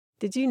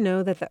Did you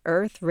know that the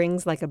Earth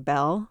rings like a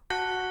bell?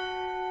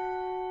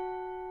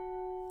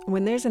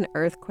 When there's an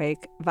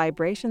earthquake,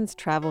 vibrations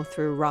travel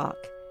through rock,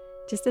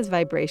 just as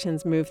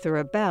vibrations move through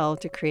a bell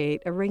to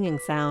create a ringing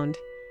sound.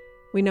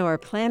 We know our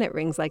planet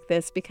rings like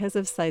this because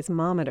of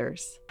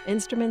seismometers,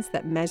 instruments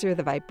that measure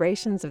the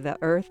vibrations of the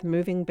Earth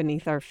moving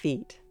beneath our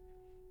feet.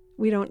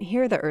 We don't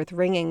hear the Earth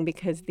ringing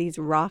because these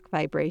rock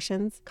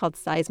vibrations, called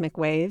seismic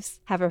waves,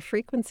 have a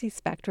frequency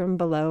spectrum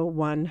below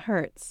 1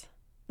 hertz.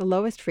 The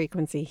lowest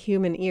frequency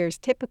human ears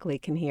typically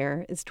can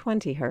hear is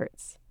 20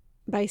 hertz.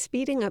 By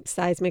speeding up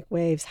seismic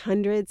waves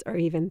hundreds or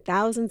even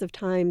thousands of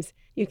times,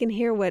 you can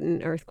hear what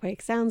an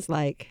earthquake sounds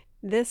like.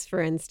 This,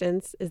 for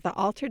instance, is the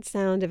altered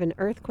sound of an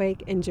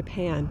earthquake in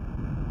Japan.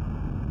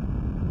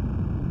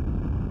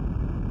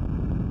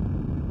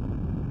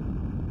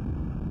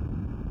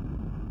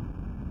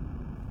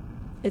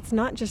 It's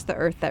not just the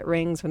Earth that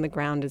rings when the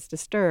ground is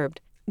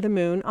disturbed. The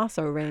moon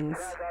also rings.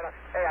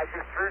 Hey, I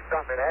just threw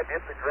something. It hadn't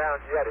hit the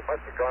ground yet. It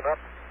must have gone up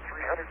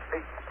 300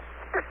 feet.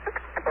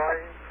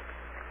 Sorry.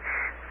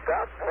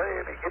 Stop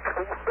playing. It gets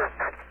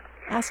worse.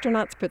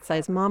 Astronauts put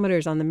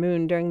seismometers on the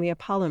moon during the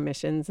Apollo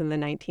missions in the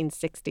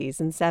 1960s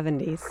and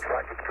 70s. Looks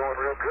like it's going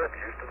real good,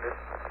 Houston. This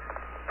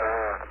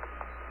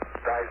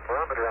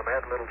seismometer, I'm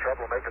having a little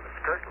trouble making the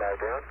skirt lie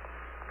down.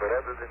 But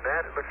other than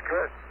that, it looks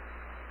good.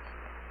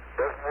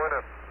 Doesn't want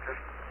to just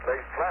lay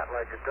flat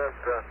like it does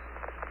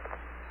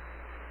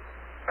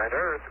on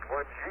Earth.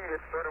 1G,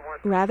 it sort of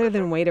wants... Rather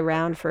than wait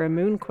around for a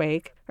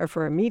moonquake or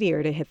for a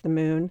meteor to hit the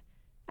moon,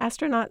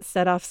 astronauts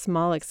set off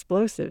small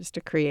explosives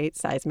to create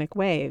seismic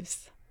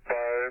waves. 5,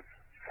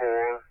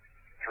 4,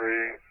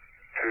 3,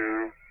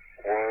 2,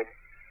 1,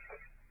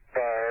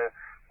 fire.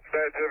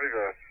 Scientific,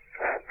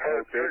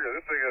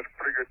 this thing has a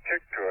pretty good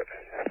kick to it.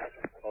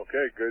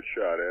 Okay, good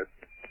shot, Ed.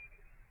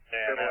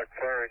 Kind of like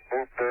firing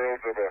both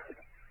barrels of a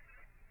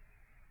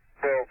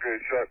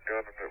 12-gauge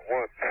shotgun at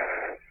once.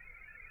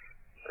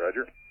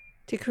 Roger.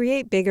 To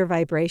create bigger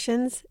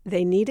vibrations,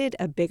 they needed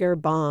a bigger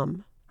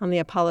bomb. On the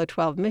Apollo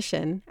 12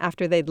 mission,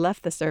 after they'd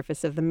left the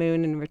surface of the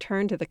moon and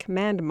returned to the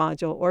command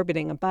module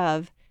orbiting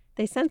above,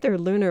 they sent their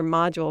lunar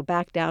module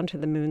back down to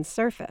the moon's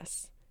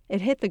surface.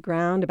 It hit the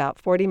ground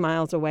about 40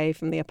 miles away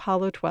from the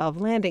Apollo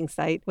 12 landing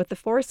site with the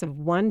force of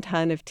 1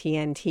 ton of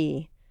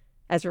TNT.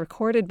 As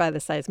recorded by the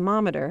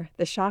seismometer,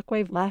 the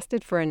shockwave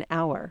lasted for an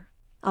hour.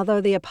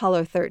 Although the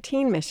Apollo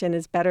 13 mission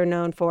is better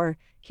known for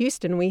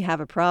 "Houston, we have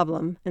a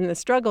problem," and the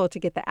struggle to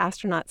get the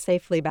astronauts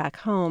safely back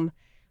home,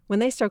 when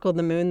they circled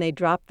the moon, they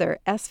dropped their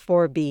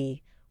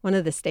S-4B, one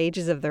of the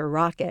stages of their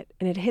rocket,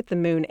 and it hit the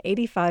moon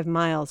 85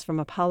 miles from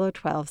Apollo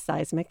 12's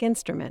seismic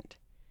instrument.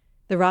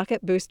 The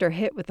rocket booster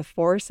hit with a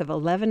force of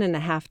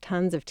 11.5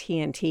 tons of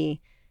TNT,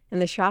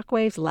 and the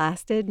shockwaves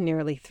lasted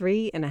nearly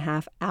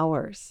 3.5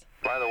 hours.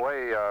 By the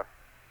way,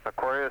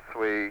 Aquarius,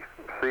 we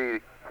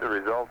see the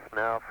results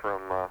now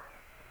from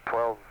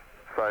 12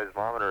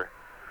 seismometer.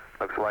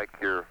 Looks like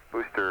your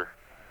booster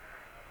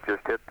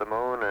just hit the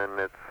moon and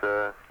it's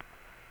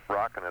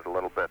rocking it a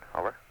little bit.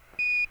 Over.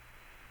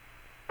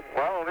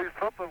 Well, at least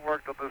something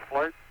worked on this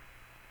flight.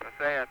 I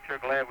say, I'm sure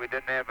glad we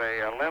didn't have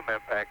a limb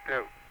impact,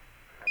 too.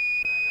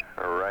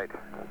 All right.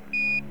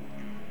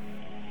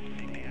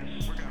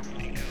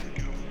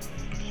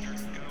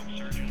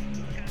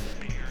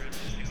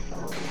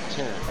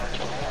 10, 9,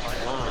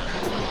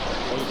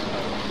 8,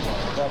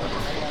 7,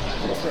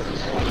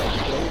 6,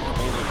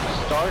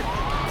 start,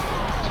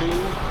 2,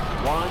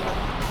 1,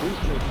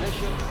 booster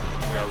ignition.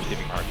 We are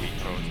receiving heartbeat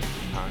codes at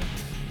this time.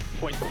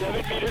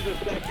 0.7 meters a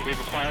second. We've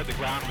acquired the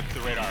ground with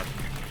the radar.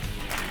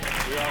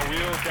 We are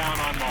wheels down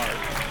on Mars.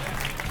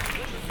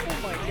 Oh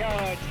my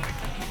God.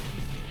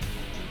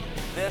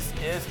 This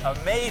is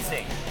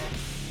amazing.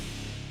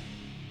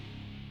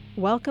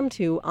 Welcome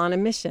to On a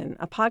Mission,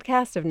 a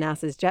podcast of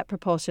NASA's Jet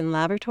Propulsion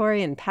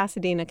Laboratory in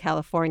Pasadena,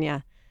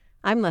 California.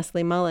 I'm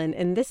Leslie Mullen,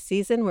 and this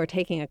season we're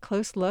taking a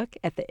close look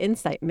at the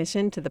InSight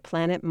mission to the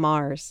planet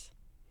Mars.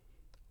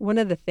 One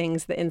of the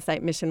things the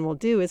InSight mission will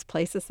do is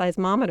place a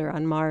seismometer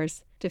on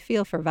Mars to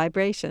feel for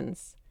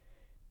vibrations.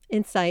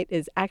 InSight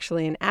is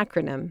actually an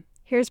acronym.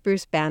 Here's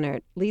Bruce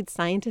Bannert, lead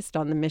scientist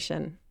on the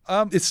mission.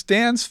 It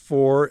stands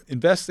for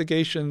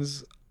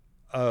Investigations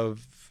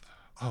of,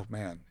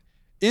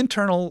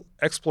 internal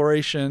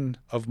exploration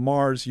of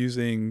Mars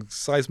using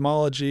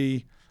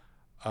seismology.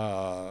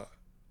 Now,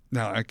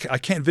 I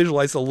can't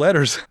visualize the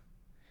letters.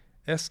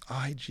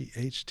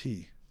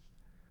 SIGHT.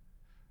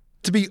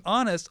 To be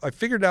honest, I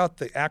figured out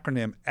the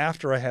acronym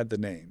after I had the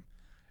name.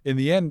 In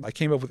the end, I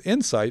came up with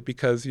InSight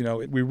because,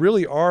 we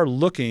really are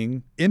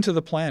looking into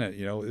the planet.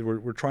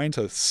 We're trying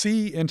to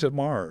see into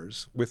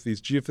Mars with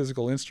these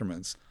geophysical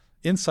instruments.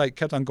 InSight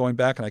kept on going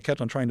back, and I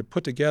kept on trying to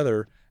put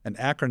together an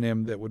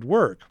acronym that would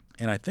work.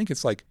 And I think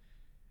it's like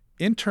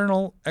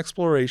internal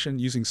exploration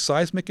using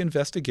seismic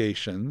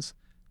investigations,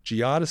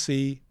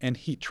 geodesy, and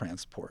heat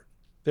transport.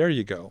 There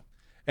you go.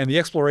 And the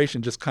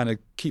exploration just kind of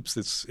keeps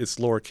its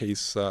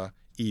lowercase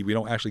e. We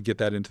don't actually get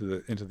that into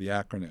the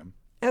acronym.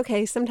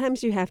 Okay,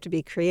 sometimes you have to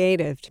be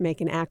creative to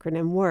make an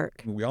acronym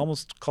work. We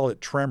almost call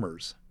it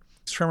tremors.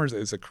 Tremors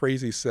is a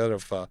crazy set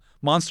of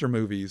monster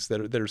movies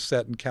that are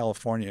set in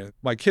California.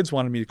 My kids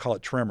wanted me to call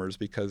it Tremors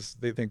because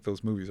they think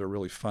those movies are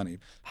really funny.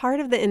 Part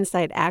of the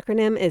InSight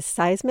acronym is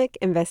seismic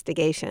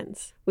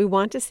investigations. We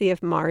want to see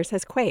if Mars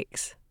has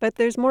quakes, but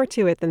there's more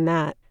to it than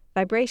that.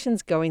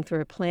 Vibrations going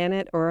through a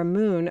planet or a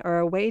moon are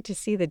a way to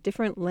see the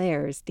different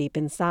layers deep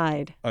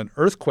inside. An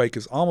earthquake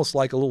is almost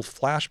like a little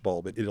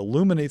flashbulb. It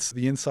illuminates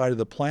the inside of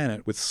the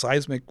planet with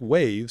seismic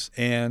waves,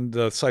 and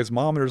the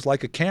seismometer is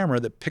like a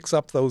camera that picks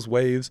up those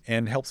waves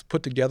and helps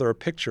put together a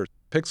picture.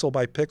 Pixel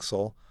by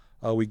pixel,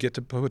 we get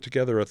to put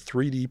together a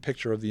 3D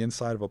picture of the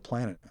inside of a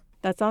planet.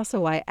 That's also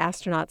why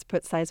astronauts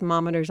put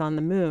seismometers on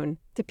the moon,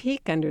 to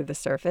peek under the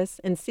surface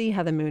and see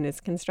how the moon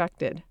is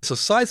constructed. So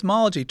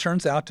seismology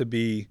turns out to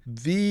be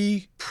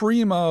the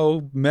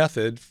primo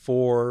method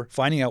for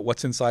finding out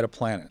what's inside a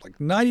planet. Like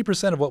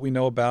 90% of what we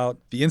know about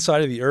the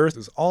inside of the Earth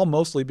is all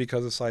mostly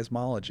because of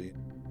seismology.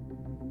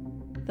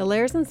 The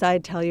layers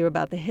inside tell you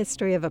about the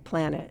history of a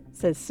planet,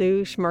 says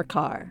Sue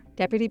Shmurkar,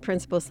 Deputy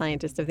Principal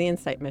Scientist of the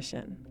InSight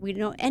mission. We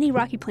know any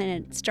rocky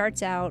planet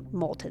starts out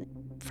molten,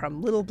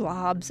 from little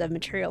blobs of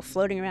material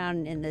floating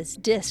around in this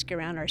disk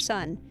around our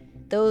sun.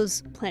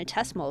 Those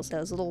planetesimals,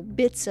 those little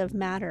bits of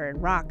matter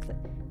and rock,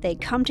 they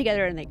come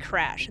together and they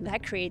crash, and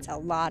that creates a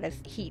lot of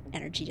heat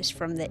energy just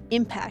from the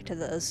impact of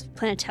those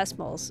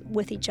planetesimals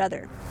with each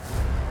other.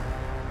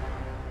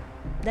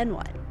 Then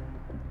what?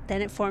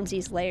 Then it forms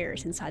these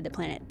layers inside the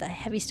planet. The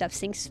heavy stuff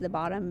sinks to the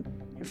bottom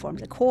and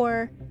forms the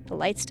core. The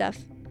light stuff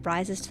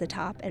rises to the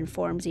top and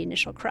forms the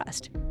initial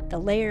crust. The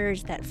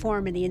layers that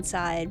form in the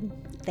inside,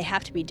 they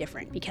have to be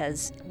different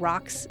because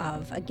rocks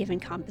of a given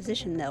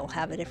composition, they'll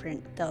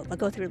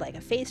go through like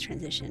a phase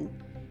transition.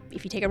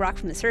 If you take a rock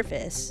from the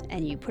surface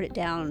and you put it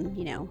down,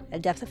 at a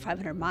depth of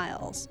 500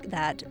 miles,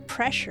 that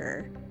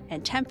pressure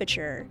and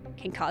temperature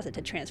can cause it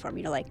to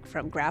transform, like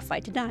from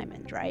graphite to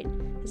diamond, right?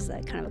 This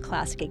is kind of a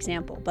classic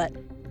example, but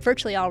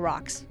virtually all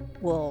rocks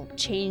will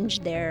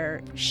change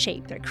their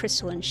shape, their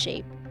crystalline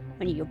shape,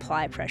 when you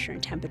apply pressure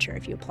and temperature,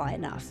 if you apply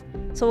enough.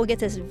 So we'll get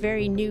this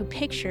very new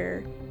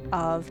picture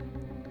of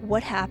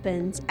what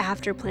happens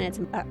after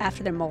planets,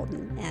 after they're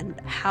molten, and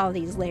how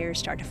these layers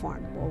start to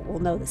form. We'll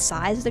know the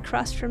size of the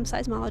crust from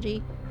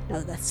seismology,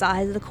 know the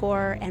size of the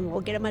core, and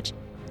we'll get a much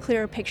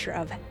clearer picture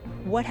of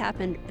what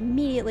happened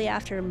immediately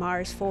after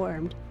Mars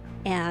formed.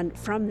 And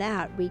from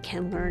that, we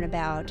can learn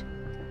about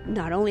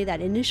not only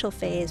that initial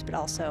phase, but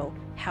also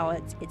how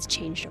it's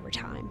changed over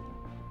time.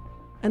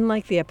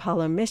 Unlike the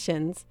Apollo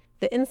missions,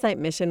 the InSight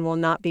mission will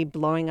not be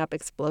blowing up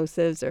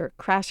explosives or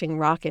crashing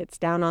rockets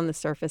down on the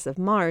surface of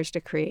Mars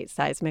to create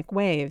seismic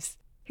waves.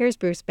 Here's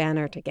Bruce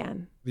Bannert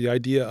again. The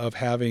idea of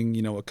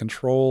having, a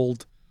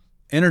controlled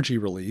energy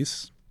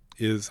release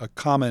is a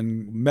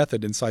common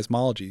method in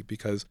seismology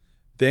because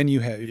then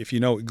if you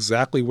know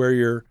exactly where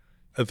your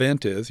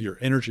event is, your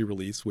energy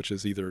release, which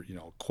is either,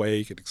 a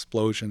quake, an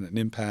explosion, an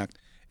impact,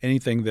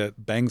 anything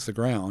that bangs the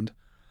ground,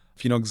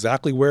 if you know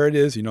exactly where it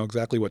is, you know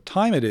exactly what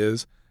time it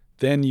is,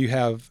 then you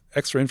have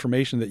extra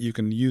information that you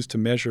can use to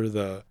measure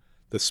the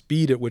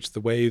speed at which the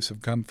waves have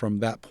come from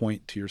that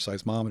point to your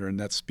seismometer. And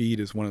that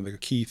speed is one of the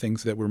key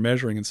things that we're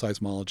measuring in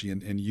seismology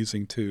and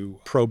using to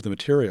probe the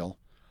material.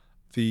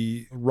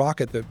 The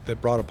rocket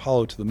that brought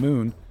Apollo to the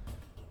moon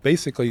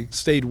basically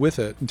stayed with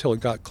it until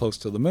it got close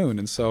to the moon.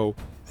 And so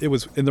it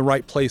was in the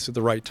right place at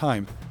the right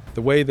time.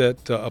 The way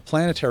that a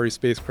planetary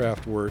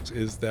spacecraft works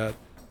is that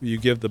you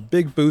give the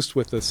big boost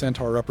with the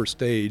Centaur upper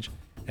stage,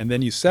 and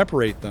then you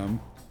separate them,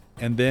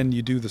 and then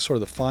you do the sort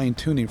of the fine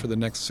tuning for the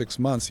next 6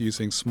 months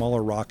using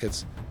smaller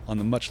rockets on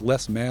the much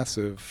less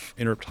massive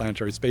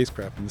interplanetary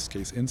spacecraft, in this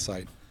case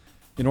InSight.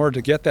 In order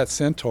to get that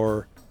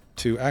Centaur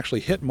to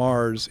actually hit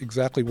Mars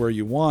exactly where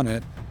you want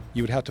it,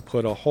 you would have to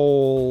put a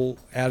whole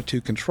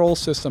attitude control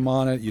system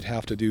on it. You'd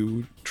have to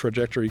do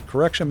trajectory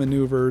correction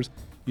maneuvers.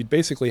 You'd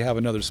basically have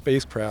another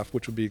spacecraft,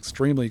 which would be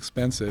extremely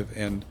expensive,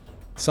 and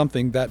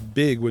something that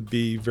big would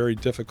be very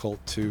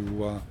difficult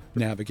to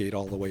navigate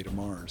all the way to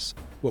Mars.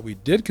 What we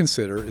did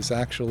consider is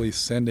actually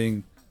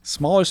sending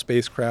smaller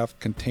spacecraft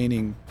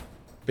containing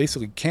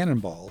basically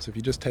cannonballs. If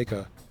you just take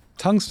a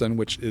tungsten,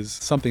 which is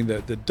something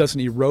that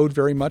doesn't erode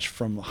very much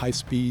from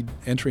high-speed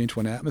entry into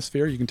an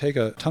atmosphere, you can take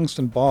a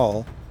tungsten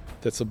ball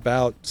that's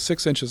about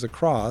 6 inches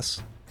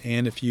across,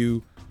 and if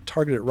you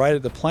target it right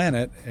at the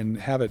planet and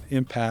have it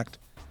impact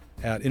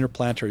at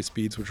interplanetary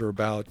speeds, which are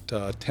about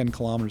 10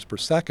 kilometers per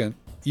second,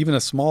 even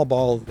a small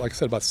ball, like I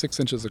said, about 6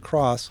 inches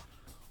across,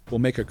 will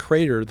make a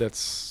crater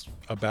that's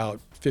about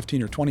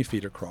 15 or 20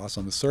 feet across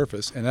on the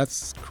surface, and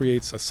that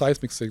creates a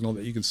seismic signal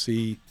that you can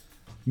see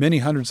many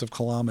hundreds of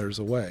kilometers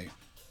away.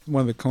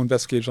 One of the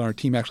co-investigators on our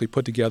team actually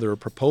put together a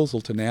proposal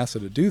to NASA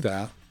to do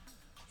that,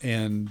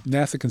 and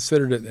NASA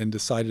considered it and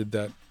decided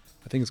that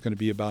I think it's going to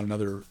be about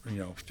another, $50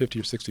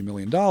 or $60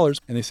 million.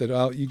 And they said,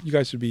 "Oh, you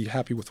guys should be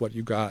happy with what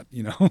you got,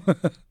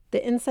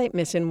 The InSight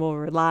mission will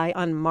rely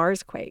on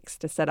Mars quakes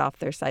to set off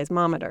their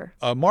seismometer.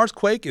 A Mars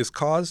quake is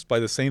caused by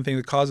the same thing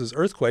that causes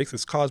earthquakes.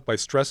 It's caused by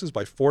stresses,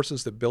 by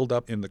forces that build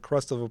up in the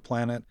crust of a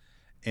planet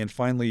and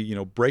finally,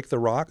 break the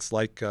rocks.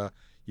 Like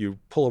You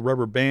pull a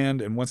rubber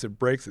band, and once it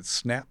breaks, it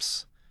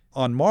snaps.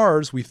 On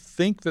Mars, we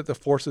think that the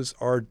forces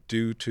are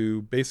due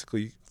to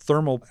basically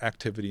thermal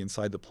activity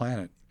inside the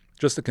planet.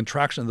 Just the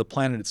contraction of the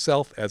planet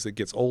itself as it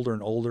gets older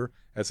and older.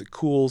 As it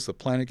cools, the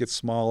planet gets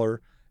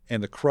smaller,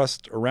 and the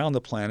crust around the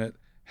planet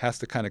has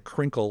to kind of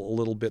crinkle a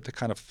little bit to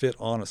kind of fit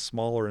on a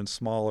smaller and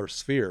smaller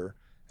sphere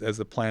as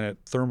the planet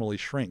thermally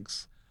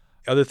shrinks.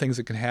 Other things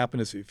that can happen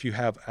is if you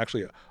have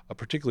actually a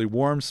particularly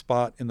warm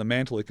spot in the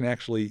mantle, it can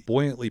actually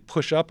buoyantly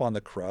push up on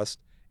the crust,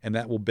 and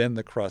that will bend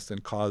the crust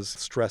and cause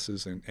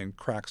stresses and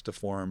cracks to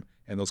form,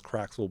 and those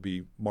cracks will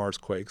be Mars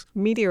quakes.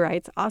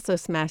 Meteorites also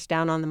smash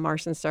down on the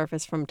Martian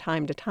surface from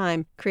time to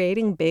time,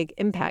 creating big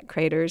impact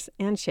craters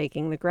and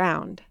shaking the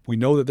ground. We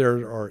know that there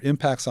are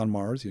impacts on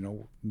Mars.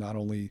 Not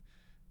only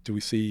do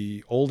we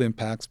see old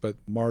impacts, but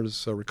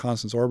Mars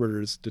Reconnaissance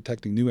Orbiter is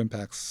detecting new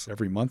impacts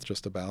every month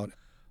just about.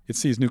 It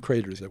sees new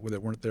craters that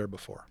weren't there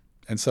before.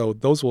 And so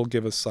those will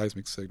give us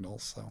seismic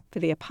signals. So For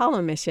the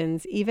Apollo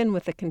missions, even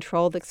with the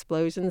controlled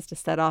explosions to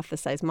set off the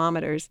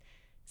seismometers,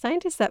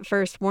 scientists at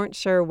first weren't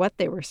sure what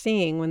they were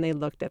seeing when they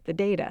looked at the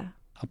data.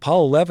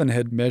 Apollo 11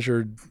 had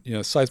measured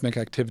seismic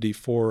activity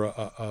for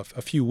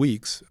a few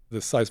weeks. The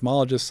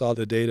seismologists saw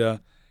the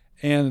data,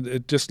 and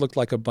it just looked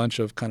like a bunch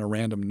of kind of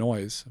random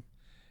noise.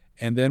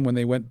 And then when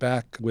they went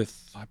back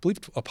with, I believe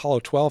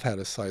Apollo 12 had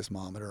a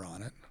seismometer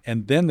on it,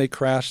 and then they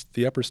crashed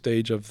the upper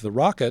stage of the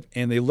rocket,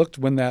 and they looked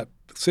when that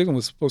signal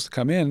was supposed to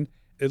come in,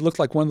 it looked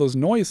like one of those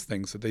noise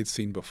things that they'd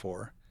seen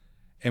before.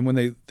 And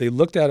when they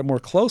looked at it more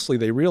closely,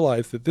 they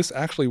realized that this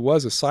actually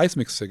was a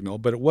seismic signal,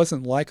 but it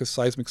wasn't like a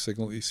seismic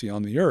signal that you see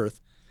on the Earth.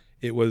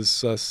 It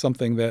was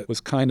something that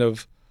was kind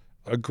of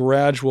a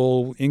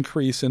gradual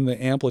increase in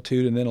the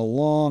amplitude and then a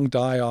long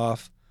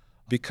die-off,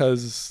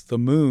 because the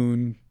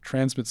moon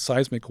transmits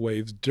seismic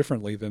waves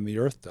differently than the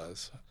Earth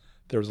does.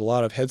 There was a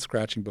lot of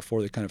head-scratching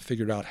before they kind of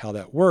figured out how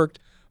that worked.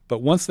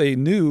 But once they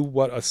knew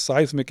what a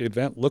seismic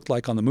event looked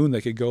like on the moon,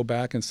 they could go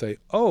back and say,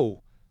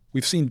 oh,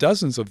 we've seen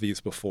dozens of these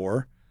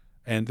before.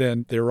 And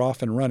then they're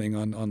off and running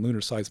on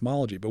lunar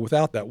seismology. But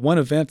without that one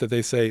event that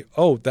they say,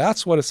 oh,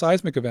 that's what a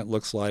seismic event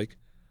looks like,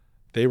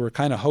 they were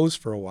kind of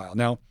hosed for a while.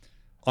 Now,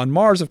 on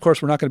Mars, of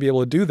course, we're not going to be able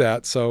to do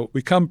that. So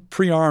we come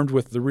pre-armed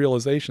with the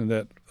realization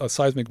that a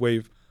seismic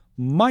wave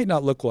might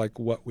not look like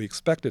what we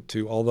expect it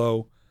to,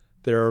 although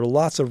there are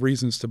lots of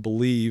reasons to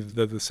believe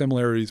that the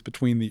similarities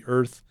between the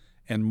Earth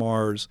and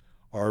Mars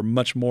are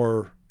much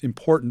more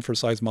important for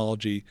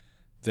seismology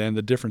than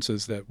the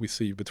differences that we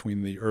see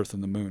between the Earth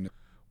and the Moon.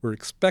 We're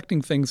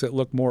expecting things that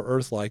look more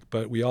Earth-like,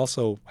 but we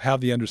also have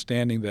the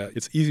understanding that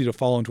it's easy to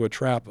fall into a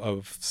trap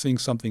of seeing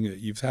something that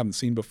you haven't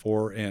seen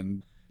before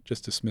and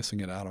just dismissing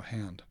it out of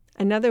hand.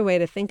 Another way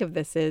to think of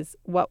this is,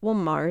 what will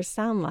Mars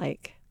sound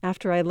like?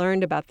 After I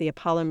learned about the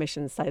Apollo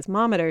mission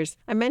seismometers,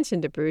 I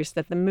mentioned to Bruce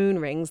that the moon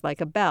rings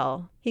like a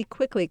bell. He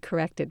quickly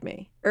corrected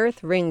me.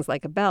 Earth rings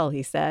like a bell,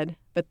 he said,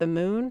 but the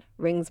moon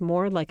rings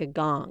more like a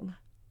gong.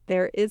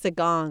 There is a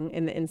gong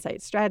in the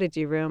Insight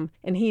Strategy Room,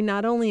 and he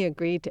not only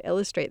agreed to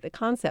illustrate the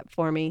concept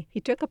for me,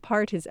 he took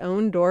apart his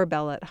own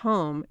doorbell at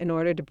home in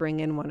order to bring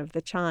in one of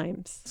the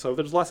chimes. So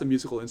there's lots of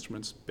musical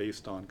instruments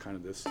based on kind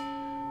of this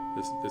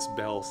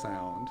bell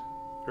sound.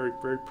 Very,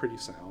 very pretty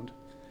sound.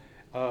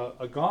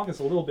 A gong is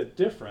a little bit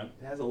different.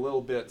 It has a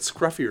little bit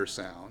scruffier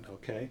sound,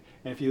 okay?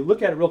 And if you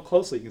look at it real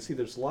closely, you can see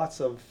there's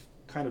lots of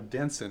kind of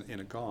dents in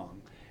a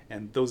gong.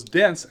 And those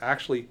dents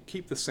actually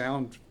keep the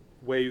sound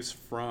waves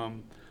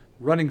from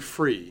running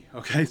free,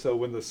 okay? So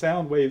when the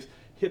sound waves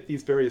hit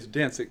these various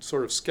dents, it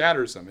sort of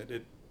scatters them.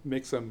 It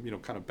makes them,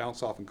 kind of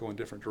bounce off and go in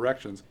different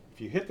directions. If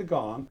you hit the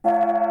gong, you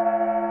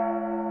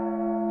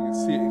can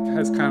see it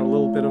has kind of a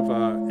little bit of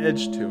an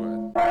edge to it.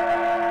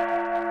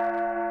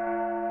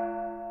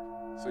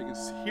 So you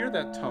can hear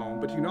that tone,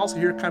 but you can also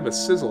hear kind of a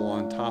sizzle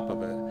on top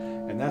of it.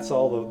 And that's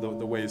all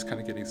the waves kind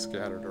of getting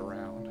scattered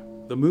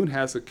around. The moon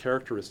has a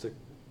characteristic,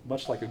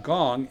 much like a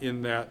gong,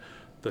 in that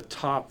the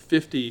top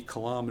 50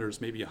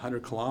 kilometers, maybe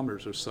 100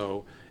 kilometers or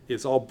so,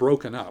 is all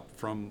broken up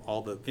from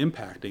all the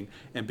impacting.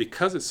 And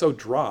because it's so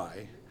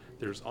dry,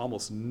 there's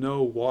almost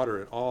no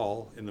water at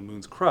all in the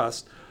moon's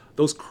crust,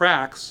 those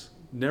cracks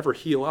never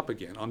heal up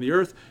again. On the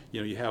Earth,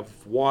 you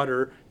have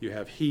water, you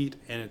have heat,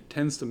 and it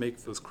tends to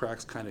make those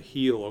cracks kind of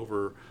heal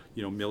over,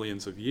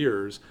 millions of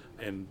years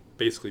and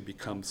basically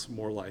becomes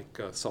more like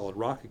solid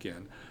rock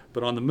again.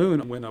 But on the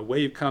moon, when a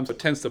wave comes, it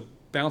tends to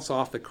bounce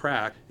off the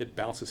crack. It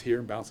bounces here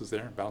and bounces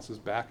there and bounces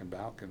back, and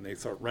they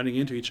start running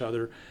into each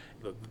other.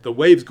 The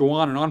waves go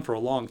on and on for a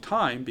long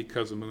time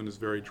because the moon is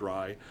very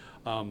dry.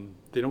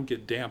 They don't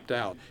get damped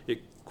out.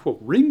 It, quote,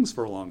 rings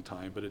for a long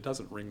time, but it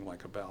doesn't ring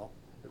like a bell.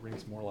 It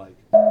rings more like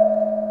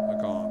a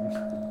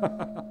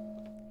gong.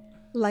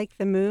 Like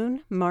the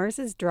moon, Mars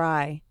is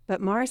dry,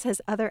 but Mars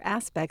has other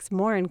aspects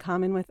more in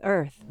common with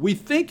Earth. We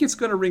think it's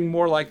going to ring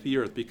more like the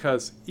Earth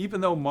because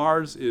even though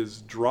Mars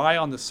is dry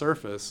on the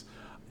surface,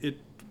 it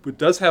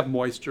does have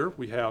moisture.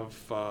 We have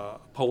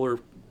polar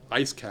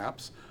ice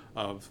caps,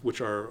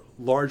 which are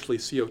largely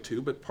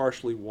CO2, but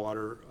partially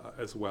water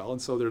as well.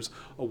 And so there's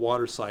a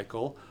water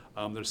cycle.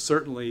 There's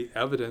certainly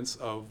evidence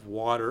of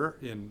water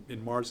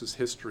in Mars's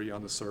history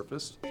on the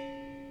surface.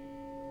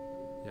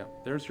 Yeah,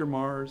 there's your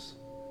Mars.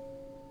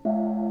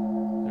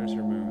 There's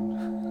your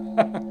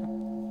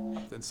moon.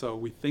 And so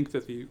we think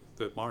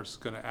that Mars is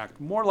going to act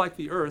more like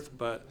the Earth,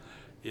 but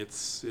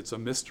it's a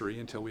mystery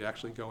until we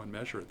actually go and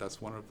measure it.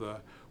 That's one of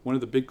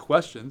the big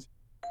questions.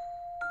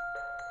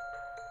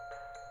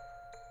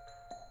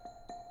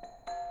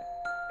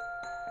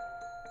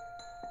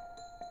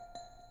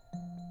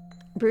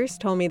 Bruce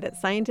told me that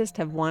scientists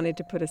have wanted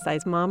to put a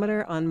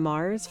seismometer on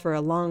Mars for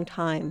a long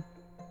time,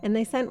 and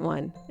they sent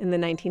one in the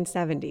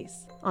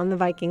 1970s on the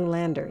Viking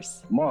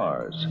landers.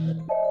 Mars.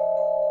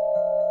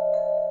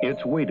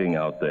 It's waiting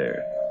out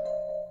there,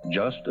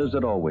 just as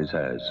it always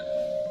has.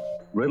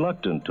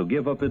 Reluctant to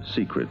give up its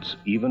secrets,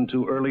 even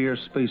to earlier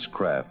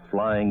spacecraft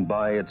flying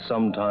by its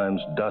sometimes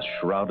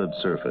dust-shrouded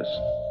surface.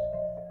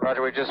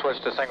 Roger, we just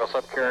switched to single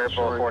subcarrier,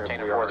 pull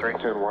 14 to 43.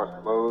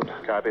 10-1 mode,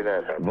 copy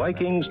that.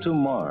 Vikings to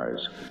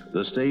Mars.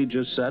 The stage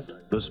is set,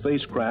 the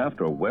spacecraft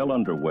are well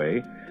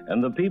underway,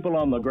 and the people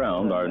on the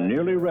ground are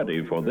nearly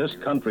ready for this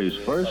country's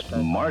first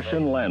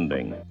Martian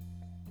landing.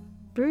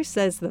 Bruce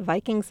says the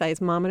Viking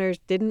seismometers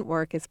didn't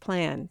work as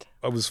planned.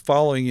 I was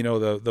following,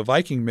 the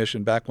Viking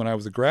mission back when I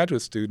was a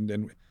graduate student,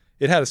 and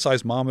it had a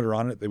seismometer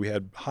on it that we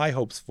had high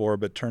hopes for,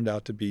 but turned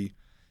out to be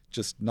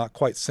just not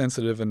quite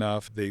sensitive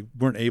enough. They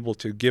weren't able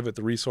to give it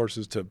the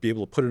resources to be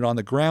able to put it on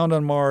the ground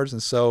on Mars,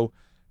 and so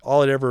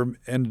all it ever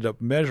ended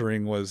up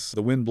measuring was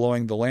the wind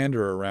blowing the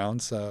lander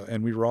around,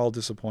 and we were all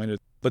disappointed.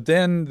 But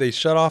then they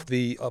shut off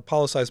the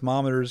Apollo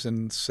seismometers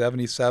in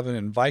 '77,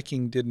 and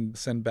Viking didn't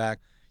send back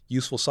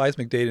useful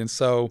seismic data, and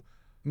so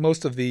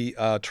most of the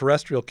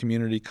terrestrial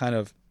community kind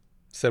of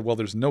said, well,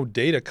 there's no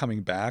data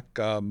coming back,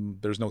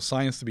 there's no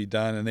science to be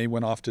done, and they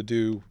went off to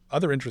do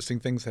other interesting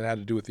things that had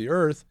to do with the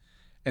Earth.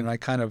 And I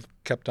kind of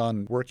kept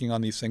on working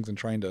on these things and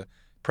trying to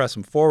press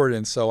them forward.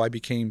 And so I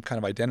became kind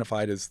of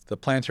identified as the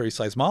planetary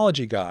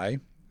seismology guy,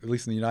 at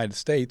least in the United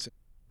States.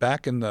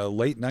 Back in the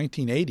late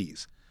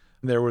 1980s,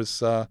 there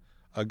was a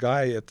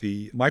guy at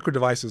the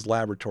Microdevices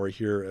Laboratory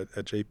here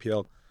at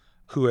JPL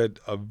who had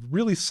a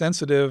really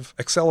sensitive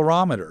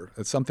accelerometer.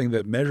 It's something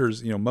that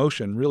measures,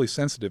 motion really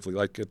sensitively,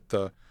 like at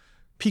the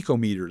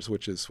picometers,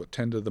 which is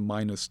 10 to the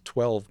minus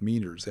 12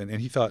 meters. And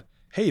he thought,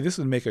 hey, this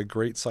would make a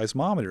great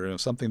seismometer,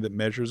 something that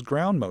measures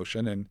ground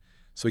motion. And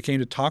so he came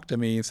to talk to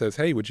me and says,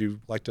 hey, would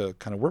you like to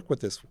kind of work with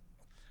this?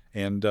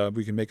 And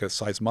we can make a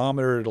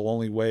seismometer. It'll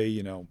only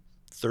weigh,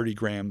 30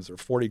 grams or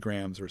 40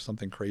 grams or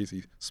something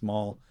crazy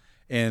small.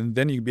 And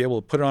then you'd be able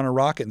to put it on a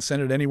rocket and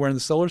send it anywhere in the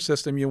solar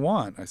system you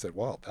want. I said,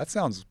 well, that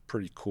sounds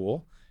pretty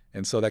cool.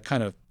 And so that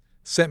kind of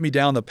sent me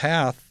down the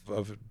path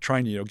of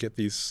trying to, get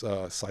these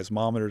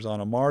seismometers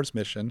on a Mars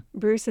mission.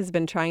 Bruce has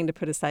been trying to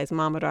put a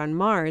seismometer on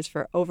Mars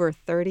for over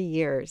 30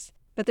 years.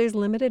 But there's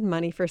limited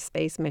money for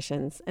space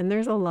missions, and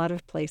there's a lot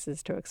of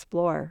places to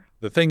explore.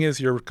 The thing is,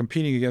 you're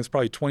competing against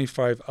probably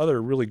 25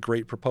 other really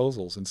great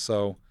proposals. And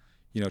so,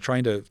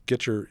 trying to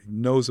get your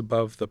nose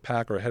above the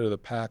pack or ahead of the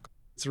pack,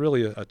 it's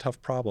really a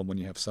tough problem when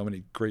you have so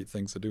many great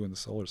things to do in the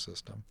solar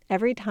system.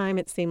 Every time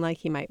it seemed like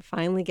he might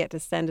finally get to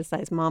send a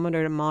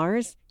seismometer to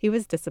Mars, he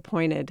was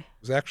disappointed. It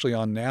was actually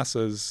on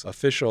NASA's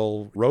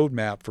official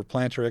roadmap for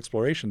planetary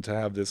exploration to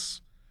have this,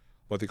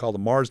 what they call the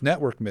Mars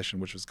Network mission,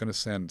 which was going to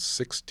send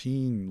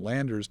 16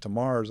 landers to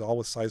Mars, all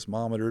with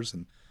seismometers,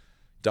 and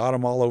dot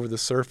them all over the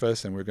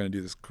surface. And we're going to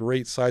do this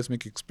great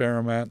seismic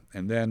experiment.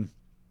 And then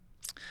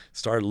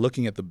started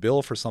looking at the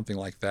bill for something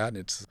like that, and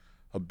it's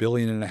 $1.5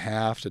 billion to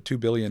 $2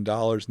 billion.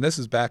 And this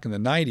is back in the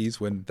 90s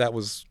when that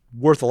was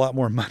worth a lot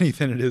more money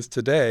than it is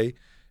today.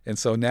 And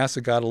so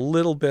NASA got a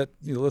little bit,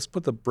 let's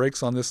put the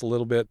brakes on this a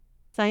little bit.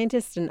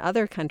 Scientists in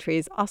other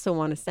countries also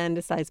want to send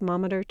a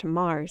seismometer to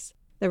Mars.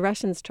 The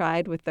Russians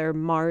tried with their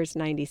Mars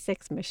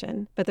 96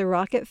 mission, but the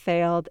rocket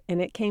failed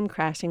and it came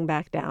crashing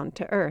back down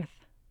to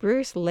Earth.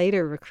 Bruce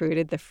later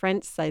recruited the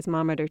French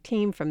seismometer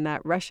team from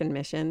that Russian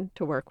mission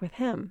to work with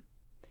him.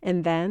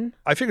 And then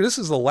I figured this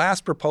is the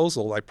last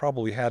proposal I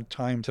probably had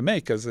time to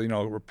make, because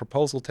a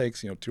proposal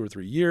takes 2 or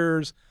 3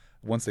 years.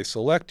 Once they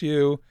select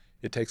you,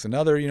 it takes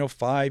another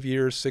 5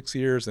 years, 6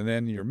 years, and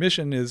then your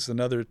mission is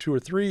another 2 or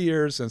 3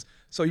 years. And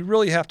so you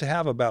really have to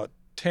have about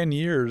 10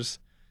 years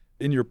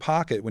in your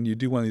pocket when you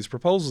do one of these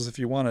proposals if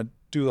you want to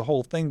do the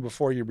whole thing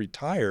before you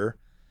retire.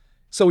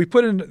 So we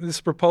put in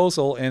this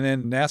proposal, and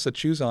then NASA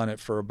chews on it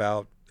for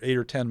about 8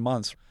 or 10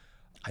 months.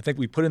 I think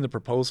we put in the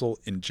proposal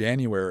in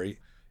January.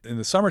 In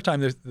the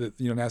summertime,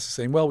 NASA's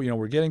saying, well,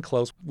 we're getting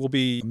close. We'll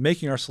be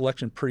making our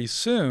selection pretty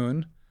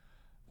soon.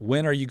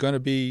 When are you going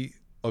to be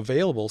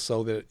available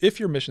so that if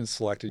your mission's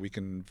selected, we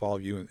can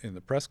involve you in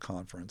the press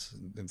conference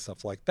and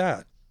stuff like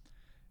that?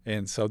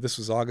 And so this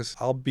was August.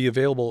 I'll be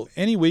available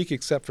any week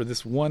except for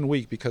this 1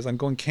 week because I'm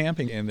going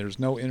camping and there's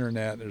no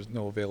internet, there's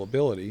no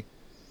availability.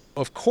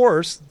 Of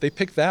course, they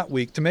picked that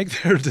week to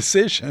make their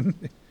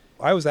decision.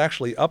 I was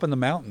actually up in the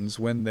mountains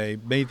when they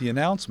made the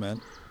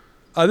announcement.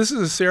 This is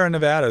in Sierra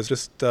Nevada,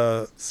 just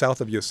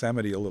south of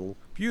Yosemite, a little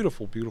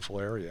beautiful, beautiful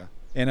area.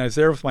 And I was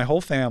there with my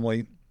whole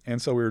family,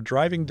 And so we were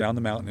driving down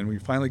the mountain and we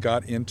finally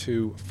got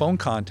into phone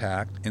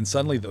contact. And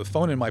suddenly the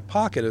phone in my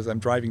pocket as I'm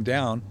driving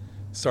down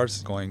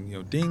starts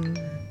going, ding,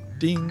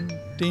 ding,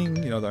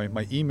 ding,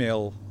 my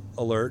email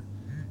alert.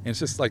 And it's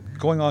just like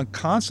going on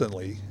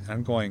constantly. And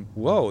I'm going,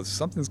 whoa,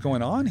 something's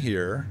going on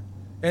here.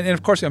 And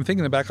of course, I'm thinking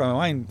in the back of my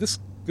mind, this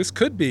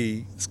could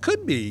be,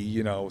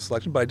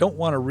 selection, but I don't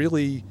want to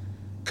really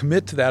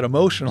commit to that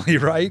emotionally,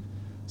 right?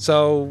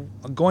 So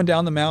I'm going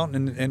down the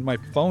mountain and my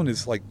phone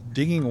is like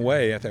dinging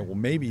away. I thought, well,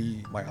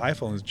 maybe my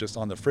iPhone is just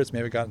on the fritz.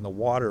 Maybe I got in the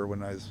water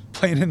when I was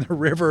playing in the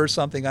river or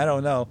something. I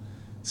don't know.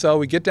 So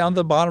we get down to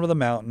the bottom of the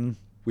mountain.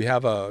 We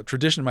have a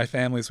tradition in my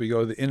family, so we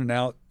go to the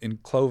In-N-Out in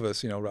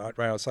Clovis, right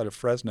outside of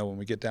Fresno when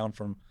we get down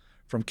from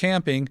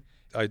camping.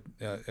 I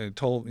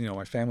told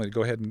my family to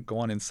go ahead and go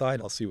on inside.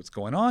 I'll see what's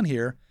going on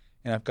here.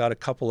 And I've got a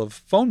couple of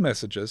phone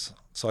messages.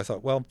 So I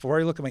thought, well, before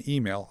I look at my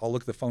email, I'll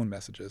look at the phone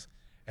messages.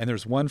 And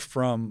there's one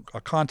from a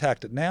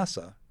contact at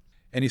NASA.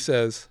 And he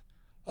says,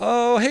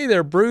 oh, hey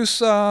there,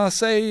 Bruce.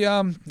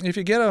 If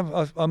you get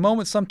a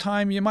moment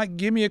sometime, you might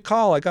give me a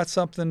call. I got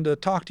something to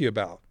talk to you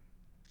about.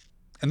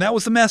 And that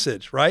was the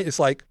message, right? It's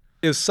like,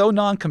 it was so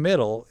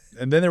non-committal.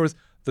 And then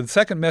the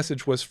second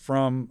message was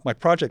from my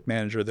project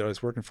manager that I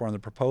was working for on the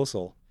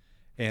proposal.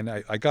 And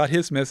I got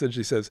his message.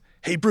 He says,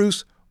 hey,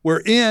 Bruce,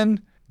 we're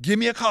in. Give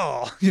me a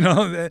call,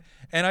 And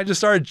I just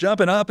started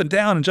jumping up and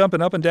down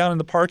in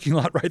the parking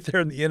lot right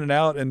there in the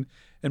In-N-Out. And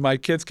my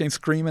kids came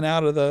screaming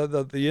out of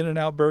the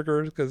In-N-Out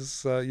burger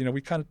because,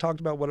 we kind of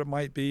talked about what it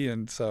might be.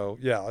 And so,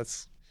 yeah,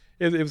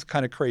 it was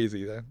kind of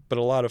crazy, but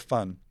a lot of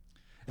fun.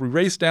 We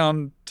raced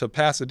down to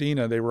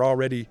Pasadena. They were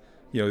already,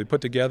 they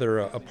put together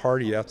a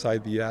party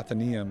outside the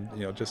Athenaeum,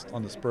 just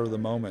on the spur of the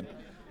moment.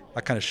 I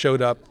kind of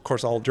showed up, of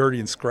course, all dirty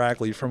and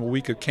scraggly from a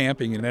week of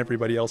camping, and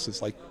everybody else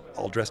is like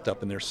all dressed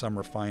up in their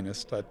summer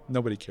finest, but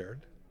nobody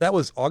cared. That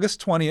was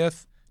August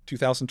 20th,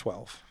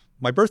 2012.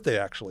 My birthday,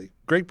 actually.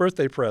 Great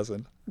birthday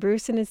present.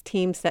 Bruce and his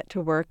team set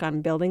to work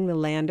on building the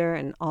lander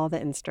and all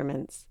the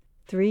instruments.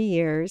 3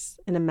 years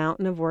and a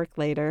mountain of work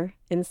later,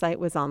 InSight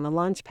was on the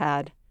launch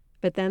pad.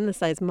 But then the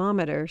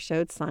seismometer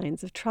showed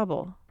signs of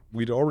trouble.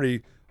 We'd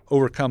already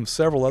overcome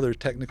several other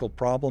technical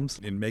problems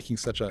in making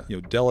such a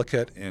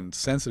delicate and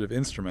sensitive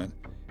instrument.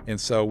 And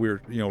so we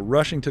were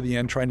rushing to the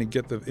end, trying to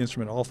get the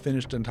instrument all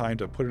finished in time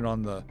to put it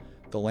on the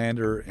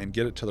lander and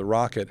get it to the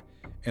rocket.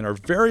 And our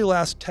very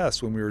last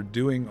test, when we were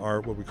doing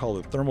our what we call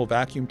the thermal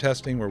vacuum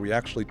testing, where we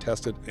actually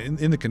tested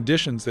in the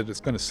conditions that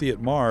it's going to see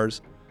at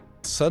Mars,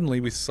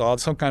 suddenly we saw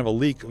some kind of a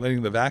leak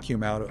letting the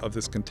vacuum out of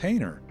this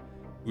container.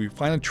 We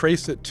finally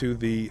traced it to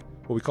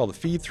what we call the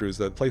feed-throughs,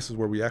 the places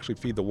where we actually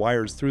feed the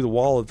wires through the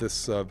wall of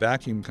this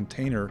vacuum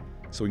container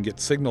so we can get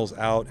signals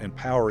out and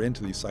power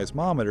into these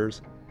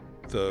seismometers.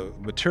 The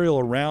material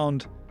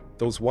around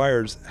those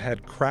wires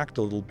had cracked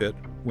a little bit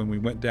when we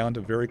went down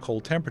to very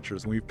cold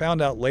temperatures. And we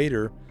found out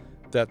later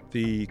that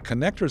the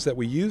connectors that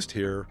we used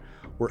here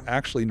were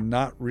actually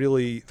not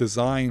really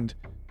designed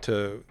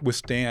to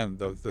withstand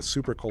the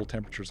super cold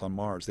temperatures on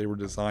Mars. They were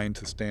designed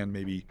to stand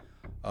maybe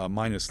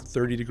minus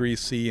 30 degrees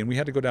C, and we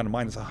had to go down to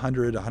minus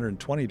 100,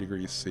 120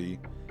 degrees C.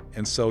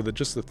 And so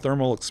just the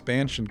thermal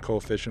expansion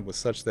coefficient was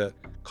such that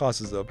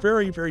causes a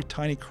very, very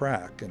tiny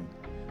crack. And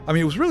I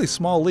mean, it was a really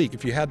small leak.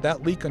 If you had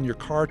that leak on your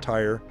car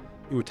tire,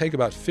 it would take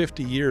about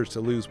 50 years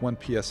to lose 1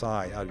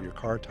 PSI out of your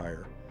car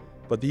tire.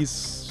 But these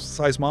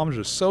seismometers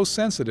are so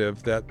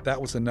sensitive that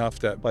was enough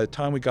that by the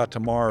time we got to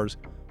Mars,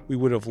 we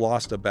would have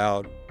lost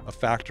about a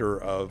factor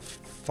of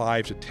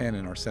 5 to 10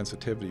 in our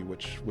sensitivity,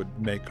 which would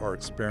make our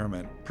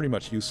experiment pretty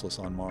much useless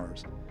on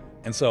Mars.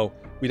 And so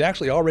we'd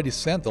actually already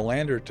sent the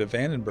lander to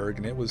Vandenberg,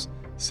 and it was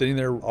sitting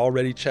there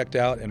already checked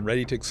out and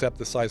ready to accept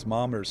the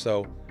seismometer.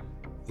 So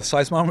the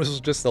seismometer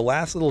was just the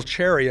last little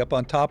cherry up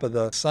on top of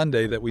the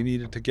sundae that we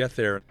needed to get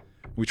there.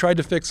 We tried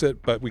to fix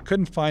it, but we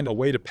couldn't find a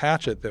way to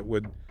patch it that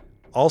would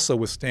also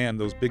withstand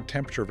those big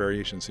temperature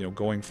variations,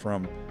 going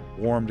from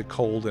warm to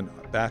cold and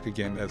back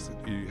again, as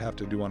you have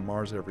to do on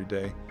Mars every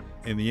day.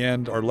 In the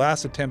end, our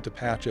last attempt to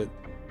patch it,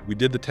 we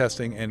did the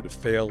testing and it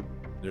failed.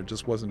 There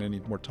just wasn't any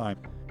more time.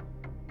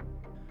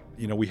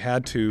 We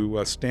had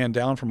to stand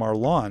down from our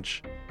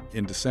launch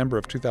in December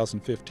of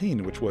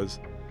 2015, which was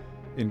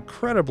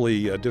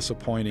incredibly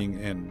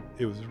disappointing, and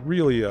it was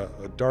really a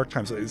dark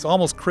time. So it's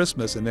almost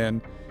Christmas, and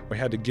then we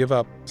had to give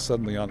up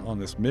suddenly on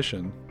this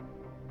mission.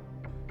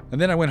 And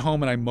then I went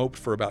home and I moped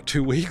for about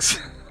 2 weeks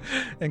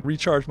and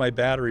recharged my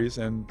batteries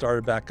and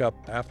started back up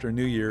after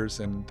New Year's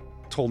and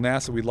told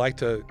NASA we'd like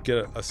to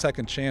get a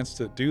second chance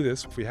to do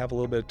this if we have a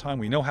little bit of time.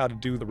 We know how to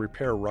do the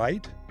repair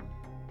right.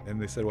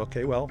 And they said,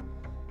 okay, well,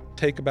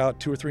 take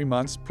about 2 or 3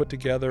 months, put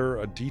together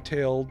a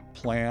detailed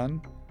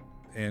plan,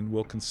 and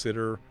we'll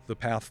consider the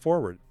path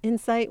forward.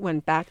 InSight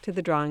went back to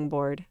the drawing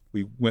board.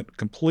 We went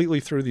completely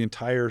through the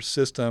entire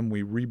system.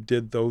 We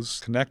redid those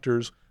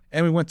connectors.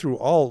 And we went through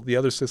all the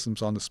other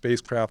systems on the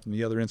spacecraft and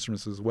the other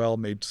instruments as well,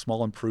 made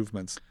small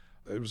improvements.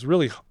 It was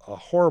really a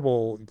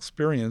horrible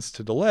experience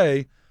to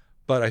delay,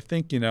 but I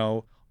think,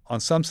 on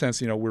some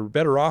sense, we're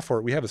better off for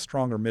it. We have a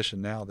stronger mission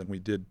now than we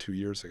did 2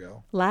 years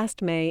ago.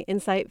 Last May,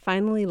 InSight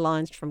finally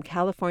launched from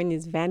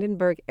California's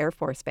Vandenberg Air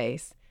Force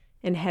Base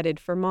and headed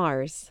for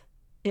Mars.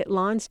 It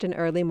launched in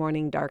early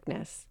morning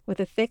darkness,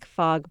 with a thick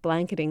fog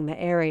blanketing the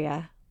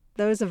area.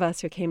 Those of us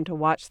who came to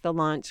watch the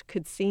launch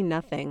could see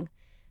nothing,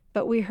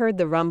 but we heard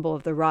the rumble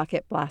of the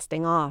rocket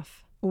blasting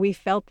off. We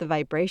felt the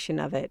vibration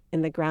of it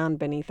in the ground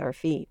beneath our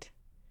feet.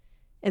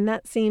 And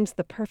that seems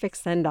the perfect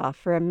send-off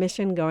for a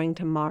mission going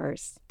to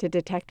Mars, to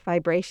detect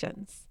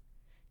vibrations,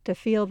 to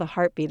feel the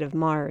heartbeat of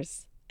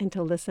Mars, and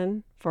to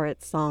listen for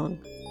its song.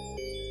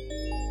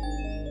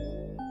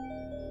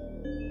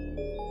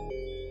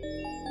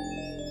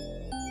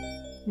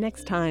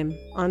 Next time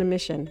on A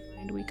Mission.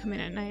 We come in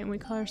at night and we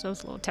call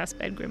ourselves little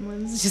testbed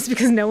gremlins just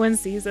because no one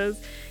sees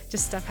us.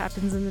 Just stuff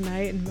happens in the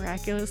night and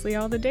miraculously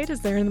all the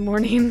data's there in the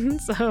morning.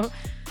 So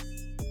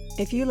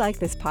if you like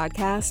this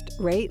podcast,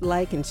 rate,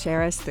 like, and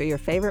share us through your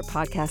favorite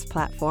podcast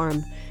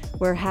platform.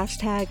 We're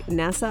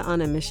 #NASA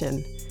on a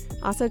Mission.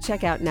 Also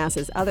check out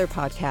NASA's other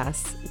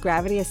podcasts,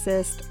 Gravity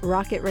Assist,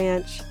 Rocket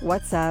Ranch,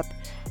 What's Up,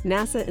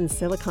 NASA in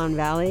Silicon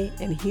Valley,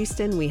 and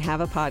Houston We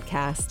Have a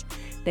Podcast.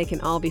 They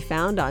can all be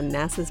found on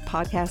NASA's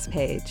podcast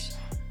page.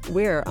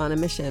 We're On a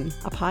Mission,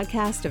 a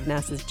podcast of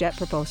NASA's Jet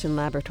Propulsion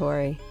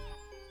Laboratory.